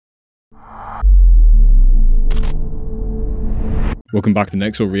Welcome back to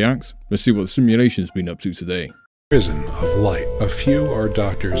Nexor Reacts. Let's see what the simulation's been up to today. Prison of light. A few are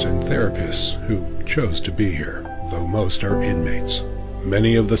doctors and therapists who chose to be here, though most are inmates.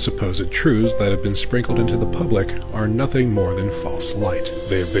 Many of the supposed truths that have been sprinkled into the public are nothing more than false light.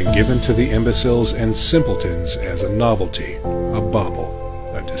 They have been given to the imbeciles and simpletons as a novelty, a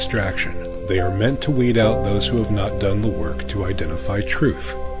bauble, a distraction. They are meant to weed out those who have not done the work to identify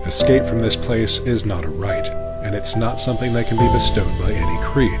truth. Escape from this place is not a right, and it's not something that can be bestowed by any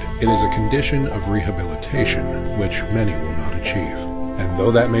creed. It is a condition of rehabilitation, which many will not achieve. And though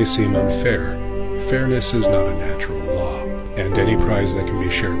that may seem unfair, fairness is not a natural law, and any prize that can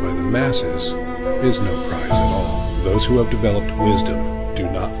be shared by the masses is no prize at all. Those who have developed wisdom do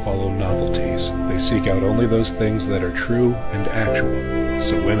not follow novelties. They seek out only those things that are true and actual.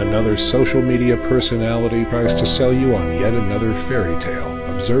 So when another social media personality tries to sell you on yet another fairy tale,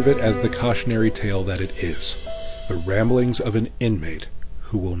 observe it as the cautionary tale that it is. The ramblings of an inmate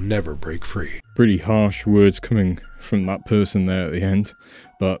who will never break free. Pretty harsh words coming from that person there at the end,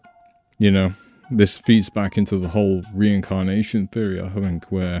 but, you know, this feeds back into the whole reincarnation theory, I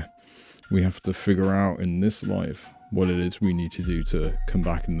think, where we have to figure out in this life what it is we need to do to come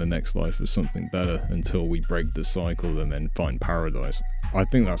back in the next life as something better until we break the cycle and then find paradise. I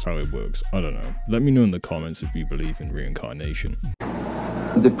think that's how it works. I don't know. Let me know in the comments if you believe in reincarnation.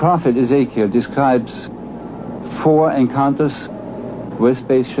 The prophet Ezekiel describes 4 encounters with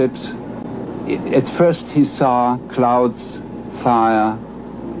spaceships. At first he saw clouds, fire,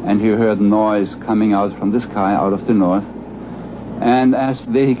 and he heard noise coming out from the sky, out of the north. And as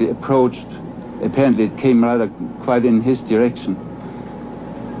the vehicle approached, apparently it came rather quite in his direction,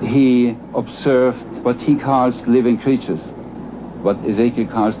 he observed what he calls living creatures. What Ezekiel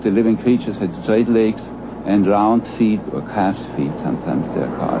calls the living creatures had straight legs and round feet, or calf's feet, sometimes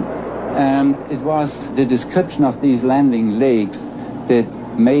they're called. And it was the description of these landing legs that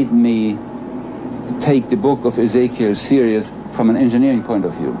made me take the book of Ezekiel serious from an engineering point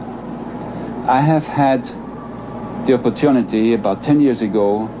of view. I have had the opportunity about 10 years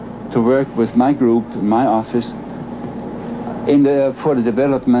ago to work with my group in my office for the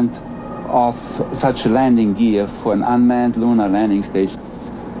development of such a landing gear for an unmanned lunar landing station.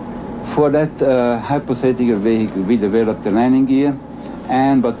 For that hypothetical vehicle, we developed the landing gear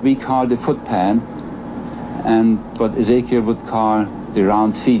and what we call the footpad, and what Ezekiel would call the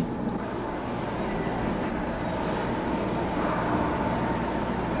round feet.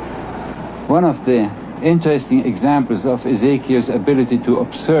 One of the interesting examples of Ezekiel's ability to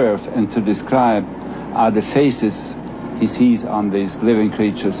observe and to describe are the faces he sees on these living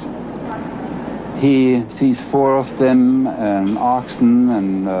creatures. He sees 4 of them, an oxen,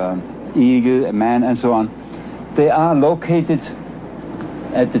 an eagle, a man, and so on. They are located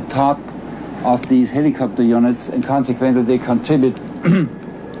at the top of these helicopter units, and consequently they contribute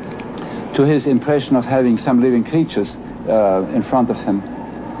to his impression of having some living creatures in front of him.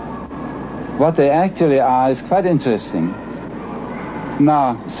 What they actually are is quite interesting.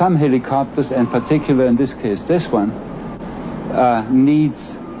 Now, some helicopters, and particularly in this case this one,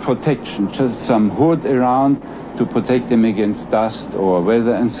 needs protection, just some hood around to protect them against dust or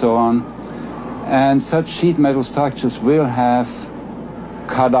weather and so on. And such sheet metal structures will have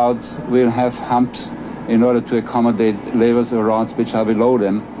cutouts, will have humps in order to accommodate levers or rods which are below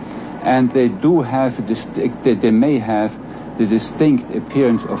them. And they do have, they may have the distinct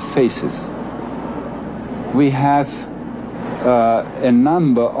appearance of faces. We have a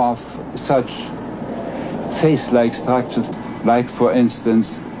number of such face-like structures, like for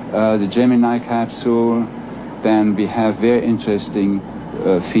instance the Gemini capsule. Then we have very interesting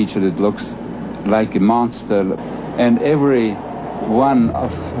feature that looks like a monster, and every one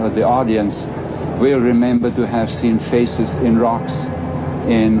of the audience will remember to have seen faces in rocks,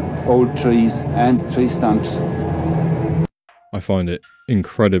 in old trees and tree stumps. I find it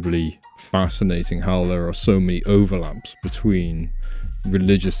incredibly fascinating how there are so many overlaps between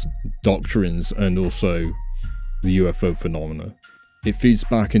religious doctrines and also the UFO phenomena. It feeds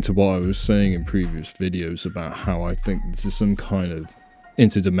back into what I was saying in previous videos about how I think this is some kind of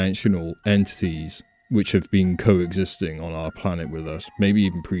interdimensional entities which have been coexisting on our planet with us, maybe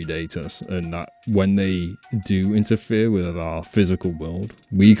even predate us, and that when they do interfere with our physical world,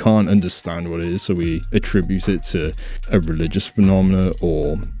 we can't understand what it is, so we attribute it to a religious phenomena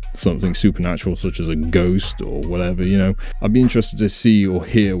or something supernatural such as a ghost or whatever, you know. I'd be interested to see or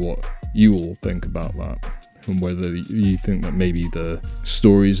hear what you all think about that. and whether you think that maybe the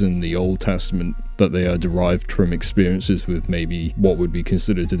stories in the Old Testament, that they are derived from experiences with maybe what would be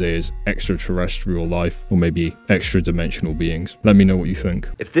considered today as extraterrestrial life, or maybe extra dimensional beings. Let me know what you think.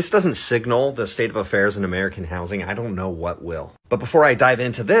 If this doesn't signal the state of affairs in American housing, I don't know what will. But before I dive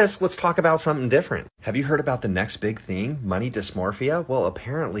into this, let's talk about something different. Have you heard about the next big thing, money dysmorphia? Well,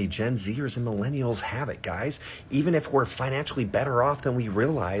 apparently Gen Zers and millennials have it, guys. Even if we're financially better off than we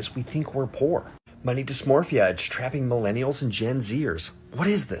realize, we think we're poor. Money dysmorphia, it's trapping millennials and Gen Zers. What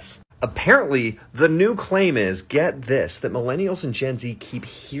is this? Apparently, the new claim is, get this, that millennials and Gen Z keep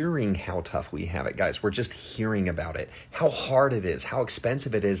hearing how tough we have it, guys. We're just hearing about it. How hard it is, how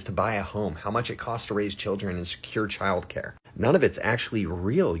expensive it is to buy a home, how much it costs to raise children and secure childcare. None of it's actually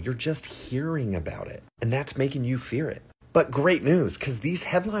real. You're just hearing about it. And that's making you fear it. But great news, because these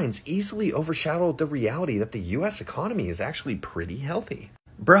headlines easily overshadowed the reality that the US economy is actually pretty healthy.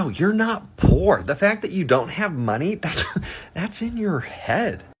 Bro, you're not poor. The fact that you don't have money, that's in your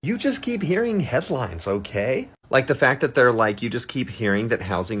head. You just keep hearing headlines, okay? Like the fact that they're like, you just keep hearing that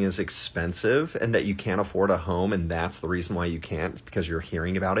housing is expensive and that you can't afford a home and that's the reason why you can't. It's because you're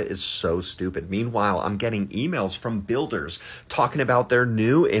hearing about it is so stupid. Meanwhile, I'm getting emails from builders talking about their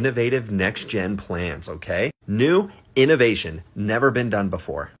new innovative next-gen plans, okay? New innovation, never been done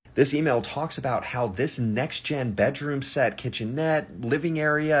before. This email talks about how this next-gen bedroom set, kitchenette, living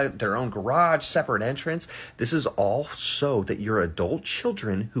area, their own garage, separate entrance, this is all so that your adult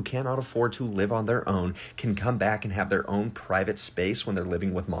children who cannot afford to live on their own can come back and have their own private space when they're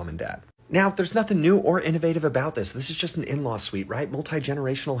living with mom and dad. Now, there's nothing new or innovative about this. This is just an in-law suite, right?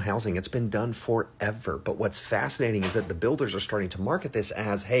 Multi-generational housing. It's been done forever. But what's fascinating is that the builders are starting to market this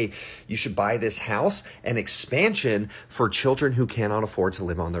as, hey, you should buy this house, an expansion for children who cannot afford to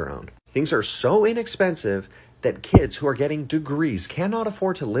live on their own. Things are so inexpensive that kids who are getting degrees cannot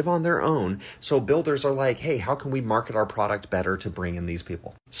afford to live on their own. So builders are like, hey, how can we market our product better to bring in these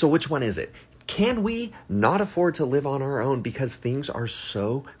people? So which one is it? Can we not afford to live on our own because things are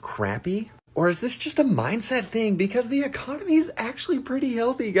so crappy? Or is this just a mindset thing because the economy is actually pretty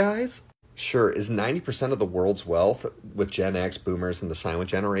healthy, guys? Sure, is 90% of the world's wealth with Gen X, boomers, and the silent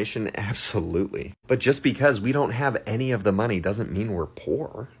generation? Absolutely. But just because we don't have any of the money doesn't mean we're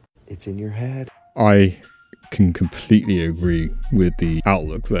poor. It's in your head. I can completely agree with the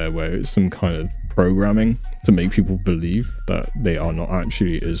outlook there, where it's some kind of programming to make people believe that they are not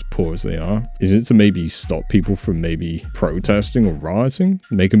actually as poor as they are. Is it to maybe stop people from maybe protesting or rioting?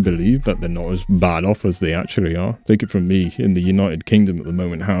 Make them believe that they're not as bad off as they actually are? Take it from me, in the United Kingdom at the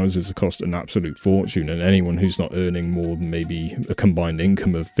moment, houses cost an absolute fortune, and anyone who's not earning more than maybe a combined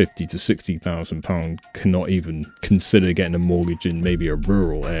income of £50,000 to £60,000 cannot even consider getting a mortgage in maybe a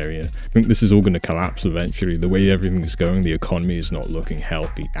rural area. I think this is all going to collapse eventually. The way everything is going, the economy is not looking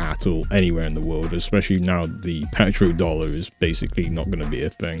healthy at all anywhere in the world, especially now the petrodollar is basically not going to be a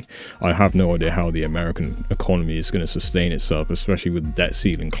thing. I have no idea how the American economy is going to sustain itself, especially with the debt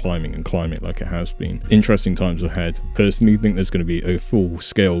ceiling climbing like it has been. Interesting times ahead. Personally, think there's going to be a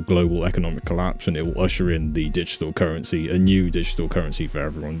full-scale global economic collapse, and it will usher in the digital currency, a new digital currency for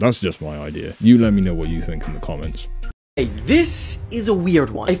everyone. That's just my idea. You let me know what you think in the comments. Hey, this is a weird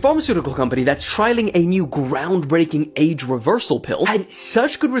one. A pharmaceutical company that's trialing a new groundbreaking age reversal pill had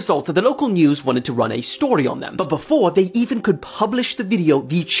such good results that the local news wanted to run a story on them. But before they even could publish the video,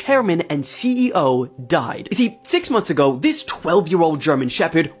 the chairman and CEO died. You see, 6 months ago, this 12-year-old German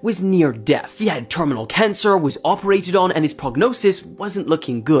shepherd was near death. He had terminal cancer, was operated on, and his prognosis wasn't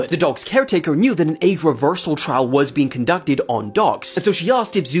looking good. The dog's caretaker knew that an age reversal trial was being conducted on dogs, and so she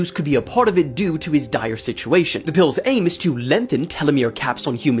asked if Zeus could be a part of it due to his dire situation. The pill's aim is to lengthen telomere caps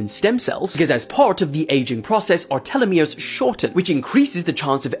on human stem cells, because as part of the aging process, our telomeres shorten, which increases the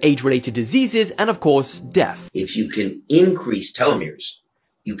chance of age-related diseases and, of course, death. If you can increase telomeres,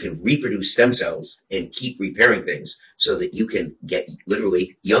 you can reproduce stem cells and keep repairing things so that you can get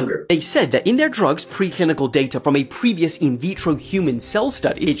literally younger. They said that in their drugs, preclinical data from a previous in vitro human cell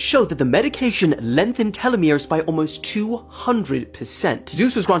study, it showed that the medication lengthened telomeres by almost 200%.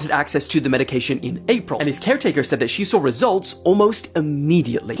 Zeus was granted access to the medication in April, and his caretaker said that she saw results almost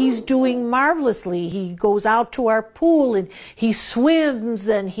immediately. He's doing marvelously. He goes out to our pool and he swims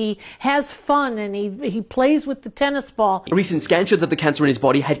and he has fun and he plays with the tennis ball. A recent scan showed that the cancer in his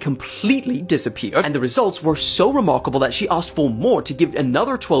body had completely disappeared, and the results were so remarkable remarkable that she asked for more to give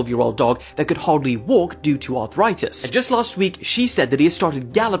another 12-year-old dog that could hardly walk due to arthritis. And just last week, she said that he has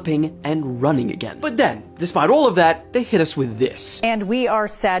started galloping and running again. But then, despite all of that, they hit us with this. And we are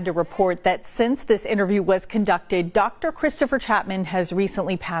sad to report that since this interview was conducted, Dr. Christopher Chapman has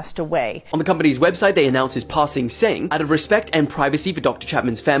recently passed away. On the company's website, they announced his passing, saying, out of respect and privacy for Dr.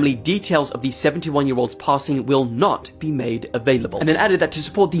 Chapman's family, details of the 71-year-old's passing will not be made available. And then added that to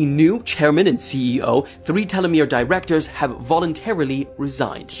support the new chairman and CEO, 3 telomere directors have voluntarily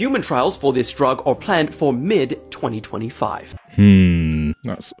resigned. Human trials for this drug are planned for mid-2025.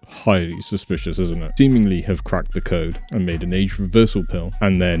 That's highly suspicious, isn't it? Seemingly have cracked the code and made an age reversal pill,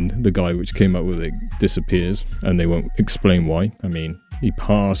 and then the guy which came up with it disappears, and they won't explain why. I mean, he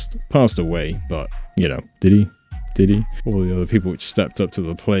passed away, but, you know, did he? All the other people which stepped up to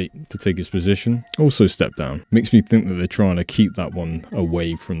the plate to take his position also stepped down. Makes me think that they're trying to keep that one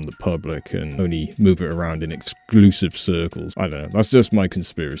away from the public and only move it around in exclusive circles. I don't know. That's just my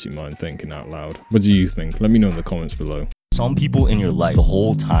conspiracy mind thinking out loud. What do you think? Let me know in the comments below. Some people in your life, the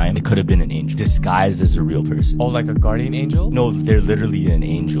whole time, it could have been an angel disguised as a real person. Oh, like a guardian angel? No, they're literally an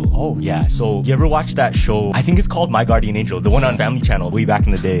angel. Oh. Yeah, so you ever watch that show? I think it's called My Guardian Angel, the one on Family Channel way back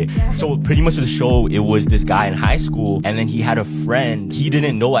in the day. So pretty much the show, it was this guy in high school, and then he had a friend. He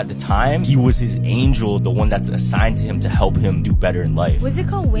didn't know at the time he was his angel, the one that's assigned to him to help him do better in life. Was it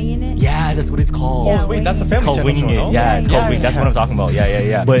called Winging It? Yeah, that's what it's called. Yeah, wait, that's a Family Channel. Winging It. No? Yeah, it's called Wing. That's yeah. what I'm talking about.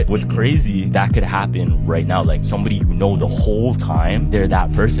 Yeah. But what's crazy, that could happen right now. Like somebody you know the whole time, they're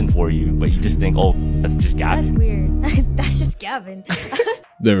that person for you, but you just think, oh, that's just Gavin. That's weird. That's just Gavin.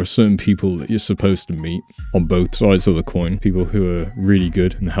 There are certain people that you're supposed to meet on both sides of the coin. People who are really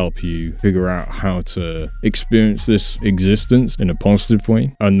good and help you figure out how to experience this existence in a positive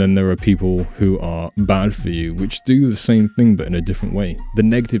way. And then there are people who are bad for you, which do the same thing but in a different way. The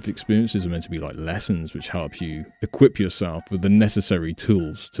negative experiences are meant to be like lessons which help you equip yourself with the necessary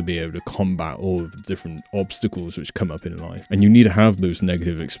tools to be able to combat all of the different obstacles which come up in life. And you need to have those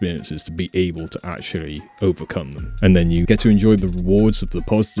negative experiences to be able to actually overcome them. And then you get to enjoy the rewards of the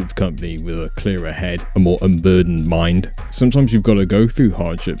positive company with a clearer head, a more unburdened mind. Sometimes you've got to go through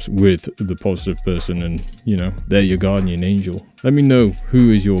hardships with the positive person, and you know, they're your guardian angel. Let me know, who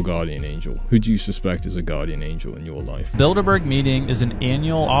is your guardian angel? Who do you suspect is a guardian angel in your life? Bilderberg Meeting is an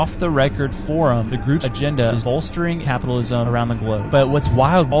annual off-the-record forum. The group's agenda is bolstering capitalism around the globe. But what's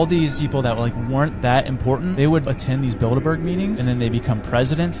wild, all these people that weren't that important, they would attend these Bilderberg meetings, and then they become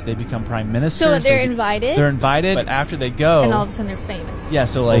presidents, they become prime ministers. So they're invited? They're invited, but after they go... And all of a sudden they're famous. Yeah,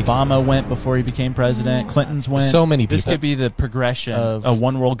 so like Obama went before he became president, Clinton's went. So many people. This could be the progression of a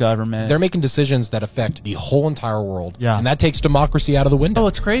one-world government. They're making decisions that affect the whole entire world. Yeah. And that takes democracy out of the window. Oh,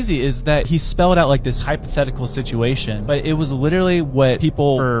 what's crazy is that he spelled out like this hypothetical situation, but it was literally what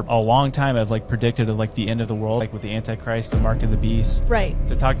people for a long time have like predicted of like the end of the world, like with the Antichrist, the mark of the beast. Right.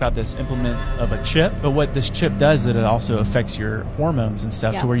 To talk about this implement of a chip, but what this chip does is it also affects your hormones and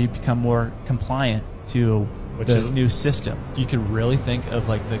stuff to where you become more compliant to this new system. You could really think of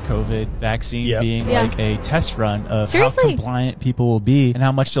like the COVID vaccine being like a test run of how compliant people will be and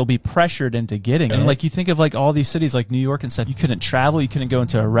how much they'll be pressured into getting it. And like you think of like all these cities like New York and stuff, you couldn't travel, you couldn't go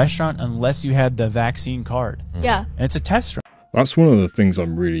into a restaurant unless you had the vaccine card. Yeah. And it's a test run. That's one of the things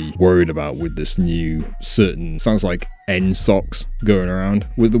I'm really worried about with this new sounds like NSOX going around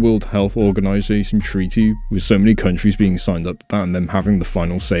with the World Health Organization treaty, with so many countries being signed up to that and them having the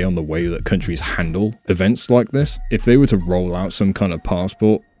final say on the way that countries handle events like this. If they were to roll out some kind of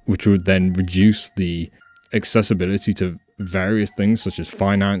passport which would then reduce the accessibility to various things such as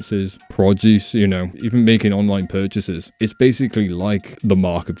finances, produce, you know, even making online purchases. It's basically like the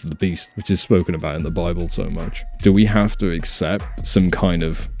mark of the beast, which is spoken about in the Bible so much. Do we have to accept some kind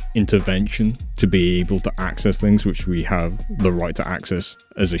of intervention to be able to access things which we have the right to access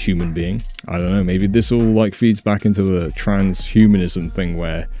as a human being? I don't know, maybe this all like feeds back into the transhumanism thing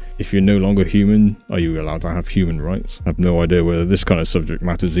where if you're no longer human, are you allowed to have human rights? I have no idea whether this kind of subject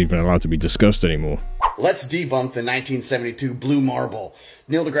matter is even allowed to be discussed anymore. Let's debunk the 1972 blue marble.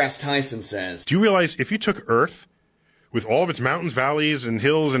 Neil deGrasse Tyson says, do you realize if you took Earth with all of its mountains, valleys, and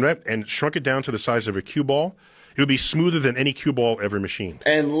hills and shrunk it down to the size of a cue ball, it would be smoother than any cue ball ever machined?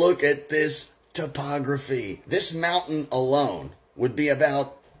 And look at this topography. This mountain alone would be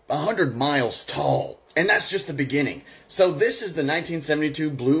about 100 miles tall. And that's just the beginning. So this is the 1972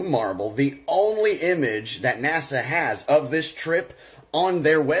 blue marble, the only image that NASA has of this trip on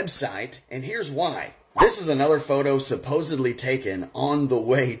their website. And here's why. This is another photo supposedly taken on the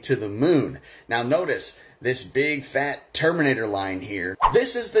way to the moon. Now notice this big fat Terminator line here.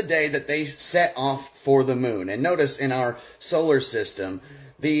 This is the day that they set off for the moon. And notice in our solar system,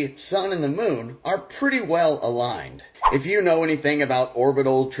 the sun and the moon are pretty well aligned. If you know anything about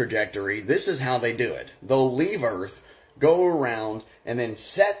orbital trajectory, this is how they do it. They'll leave Earth, go around, and then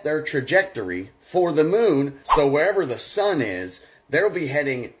set their trajectory for the moon, so wherever the sun is, they'll be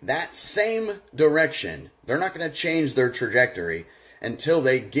heading that same direction. They're not going to change their trajectory until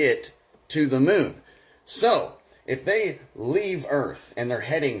they get to the moon. So, if they leave Earth and they're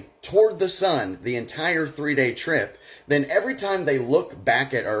heading toward the sun the entire 3-day trip, then every time they look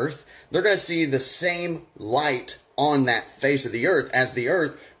back at Earth, they're going to see the same light on that face of the Earth as the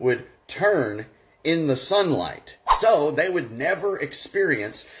Earth would turn in the sunlight. So they would never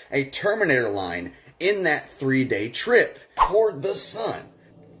experience a Terminator line in that 3-day trip toward the sun,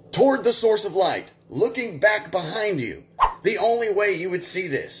 toward the source of light, looking back behind you. The only way you would see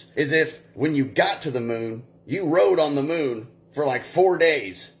this is if when you got to the moon, you rode on the moon for like 4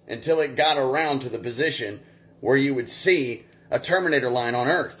 days until it got around to the position where you would see a Terminator line on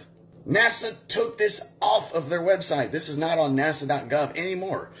Earth. NASA took this off of their website. This is not on nasa.gov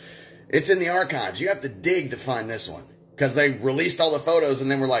anymore. It's in the archives. You have to dig to find this one because they released all the photos and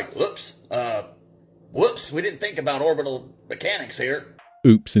then were like, whoops, we didn't think about orbital mechanics here.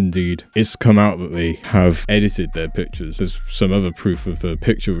 Oops, indeed. It's come out that they have edited their pictures. There's some other proof of a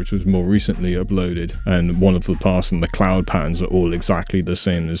picture which was more recently uploaded, and one of the parts and the cloud patterns are all exactly the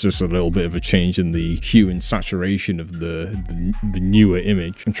same. There's just a little bit of a change in the hue and saturation of the newer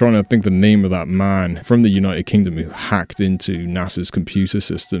image. I'm trying to think the name of that man from the United Kingdom who hacked into NASA's computer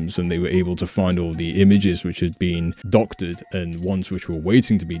systems, and they were able to find all the images which had been doctored and ones which were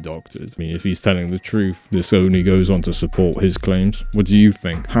waiting to be doctored. I mean, if he's telling the truth, this only goes on to support his claims. What do you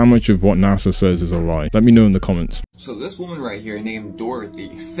think? How much of what NASA says is a lie? Let me know in the comments. So this woman right here named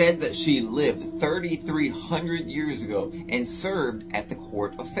Dorothy said that she lived 3,300 years ago and served at the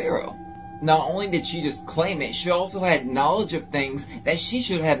court of Pharaoh. Not only did she just claim it, she also had knowledge of things that she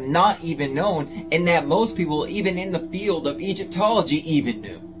should have not even known, and that most people, even in the field of Egyptology, even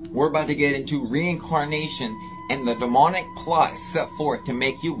knew. We're about to get into reincarnation and the demonic plot set forth to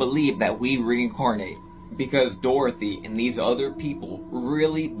make you believe that we reincarnate. Because Dorothy and these other people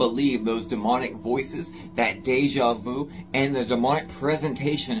really believe those demonic voices, that deja vu, and the demonic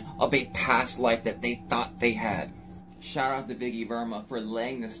presentation of a past life that they thought they had. Shout out to Biggie Verma for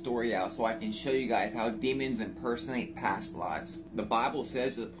laying the story out so I can show you guys how demons impersonate past lives. The Bible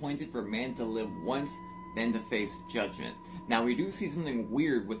says it's appointed for man to live once, then to face judgment. Now we do see something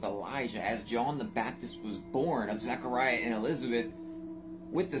weird with Elijah as John the Baptist was born of Zechariah and Elizabeth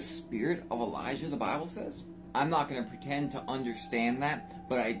with the spirit of Elijah, the Bible says. I'm not going to pretend to understand that,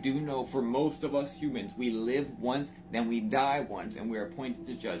 but I do know for most of us humans, we live once, then we die once, and we are appointed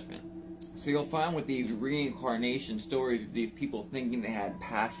to judgment. So you'll find with these reincarnation stories, these people thinking they had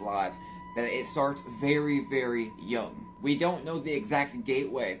past lives, that it starts very, very young. We don't know the exact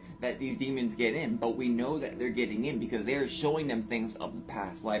gateway that these demons get in, but we know that they're getting in because they are showing them things of the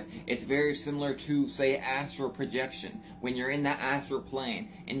past life. It's very similar to, say, astral projection. When you're in that astral plane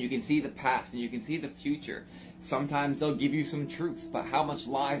and you can see the past and you can see the future, sometimes they'll give you some truths, but how much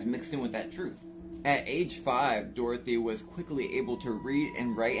lies mixed in with that truth? At age 5, Dorothy was quickly able to read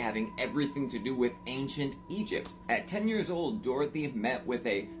and write, having everything to do with ancient Egypt. At 10 years old, Dorothy met with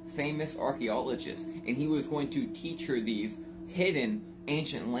a famous archaeologist, and he was going to teach her these hidden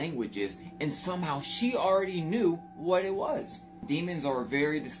ancient languages, and somehow she already knew what it was. Demons are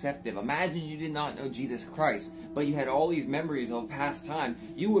very deceptive. Imagine you did not know Jesus Christ, but you had all these memories of past time.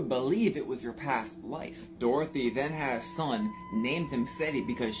 You would believe it was your past life. Dorothy then had a son, named him Seti,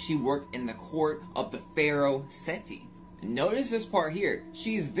 because she worked in the court of the Pharaoh Seti. Notice this part here.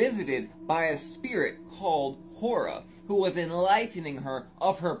 She is visited by a spirit called Hora, who was enlightening her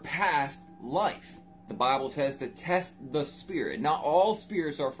of her past life. The Bible says to test the spirit. Not all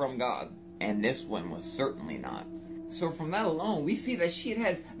spirits are from God, and this one was certainly not. So from that alone, we see that she had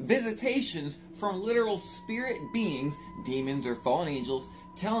had visitations from literal spirit beings, demons or fallen angels,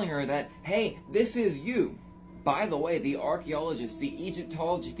 telling her that, hey, this is you. By the way, the archaeologists, the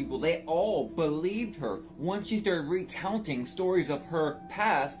Egyptology people, they all believed her once she started recounting stories of her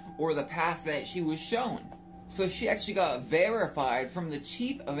past or the past that she was shown. So she actually got verified from the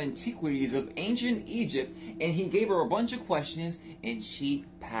chief of antiquities of ancient Egypt, and he gave her a bunch of questions and she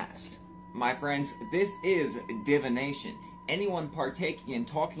passed. My friends, this is divination. Anyone partaking in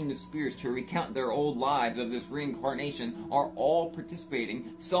talking to spirits to recount their old lives of this reincarnation are all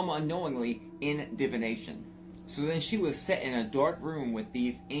participating, some unknowingly, in divination. So then she was set in a dark room with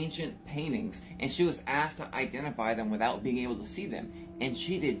these ancient paintings, and she was asked to identify them without being able to see them, and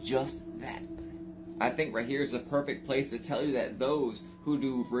she did just that. I think right here is the perfect place to tell you that those who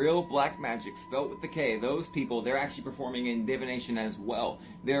do real black magic, spelled with the K, those people, they're actually performing in divination as well.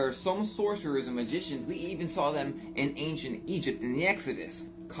 There are some sorcerers and magicians, we even saw them in ancient Egypt in the Exodus,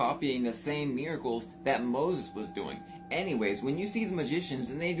 copying the same miracles that Moses was doing. Anyways, when you see these magicians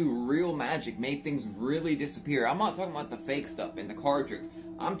and they do real magic, make things really disappear. I'm not talking about the fake stuff and the card tricks.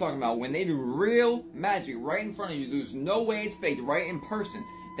 I'm talking about when they do real magic right in front of you, there's no way it's faked, right in person,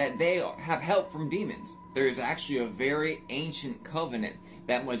 that they have help from demons. There's actually a very ancient covenant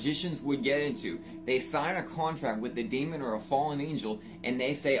that magicians would get into. They sign a contract with the demon or a fallen angel, and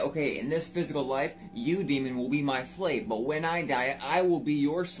they say, okay, in this physical life, you, demon, will be my slave, but when I die, I will be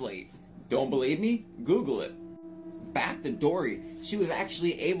your slave. Don't believe me? Google it. Back to Dory, she was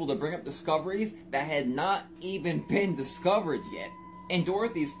actually able to bring up discoveries that had not even been discovered yet. And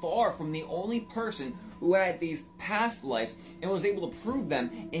Dorothy's far from the only person who had these past lives and was able to prove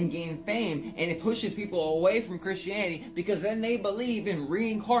them and gain fame, and it pushes people away from Christianity because then they believe in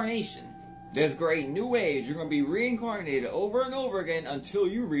reincarnation. This great new age, you're going to be reincarnated over and over again until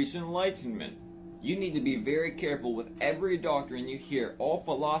you reach enlightenment. You need to be very careful with every doctrine you hear, all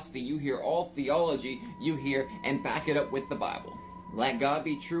philosophy you hear, all theology you hear, and back it up with the Bible. Let God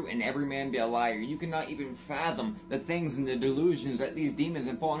be true and every man be a liar. You cannot even fathom the things and the delusions that these demons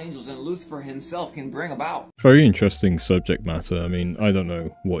and fallen angels and Lucifer himself can bring about. Very interesting subject matter. I mean, I don't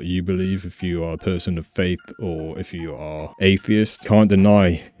know what you believe, if you are a person of faith or if you are atheist. Can't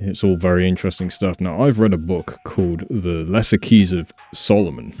deny it's all very interesting stuff. Now, I've read a book called The Lesser Keys of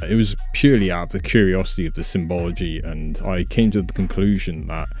Solomon. It was purely out of the curiosity of the symbology, and I came to the conclusion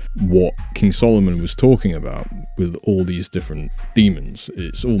that what King Solomon was talking about with all these different demons,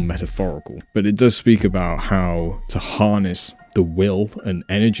 it's all metaphorical, but it does speak about how to harness the will and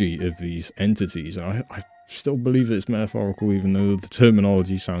energy of these entities, and I still believe it's metaphorical, even though the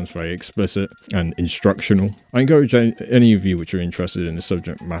terminology sounds very explicit and instructional. I encourage any of you which are interested in the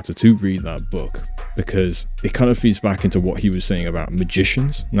subject matter to read that book, because it kind of feeds back into what he was saying about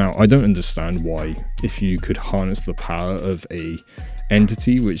magicians. Now, I don't understand why, if you could harness the power of a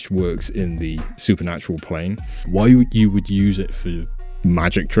entity which works in the supernatural plane, why you would use it for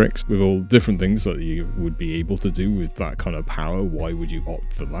magic tricks with all different things that you would be able to do with that kind of power. Why would you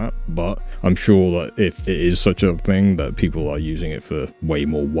opt for that? But I'm sure that if it is such a thing, that people are using it for way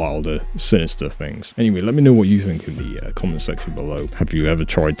more wilder, sinister things. Anyway, let me know what you think in the comment section below. Have you ever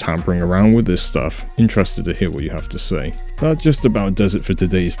tried tampering around with this stuff? Interested to hear what you have to say. That just about does it for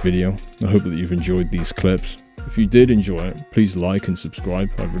today's video. I hope that you've enjoyed these clips. If you did enjoy it, please like and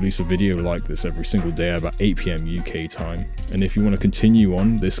subscribe. I release a video like this every single day at about 8 PM UK time. And if you want to continue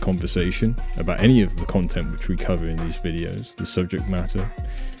on this conversation about any of the content which we cover in these videos, the subject matter,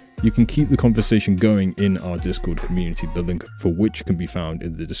 you can keep the conversation going in our Discord community, the link for which can be found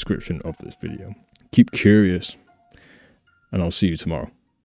in the description of this video. Keep curious, and I'll see you tomorrow.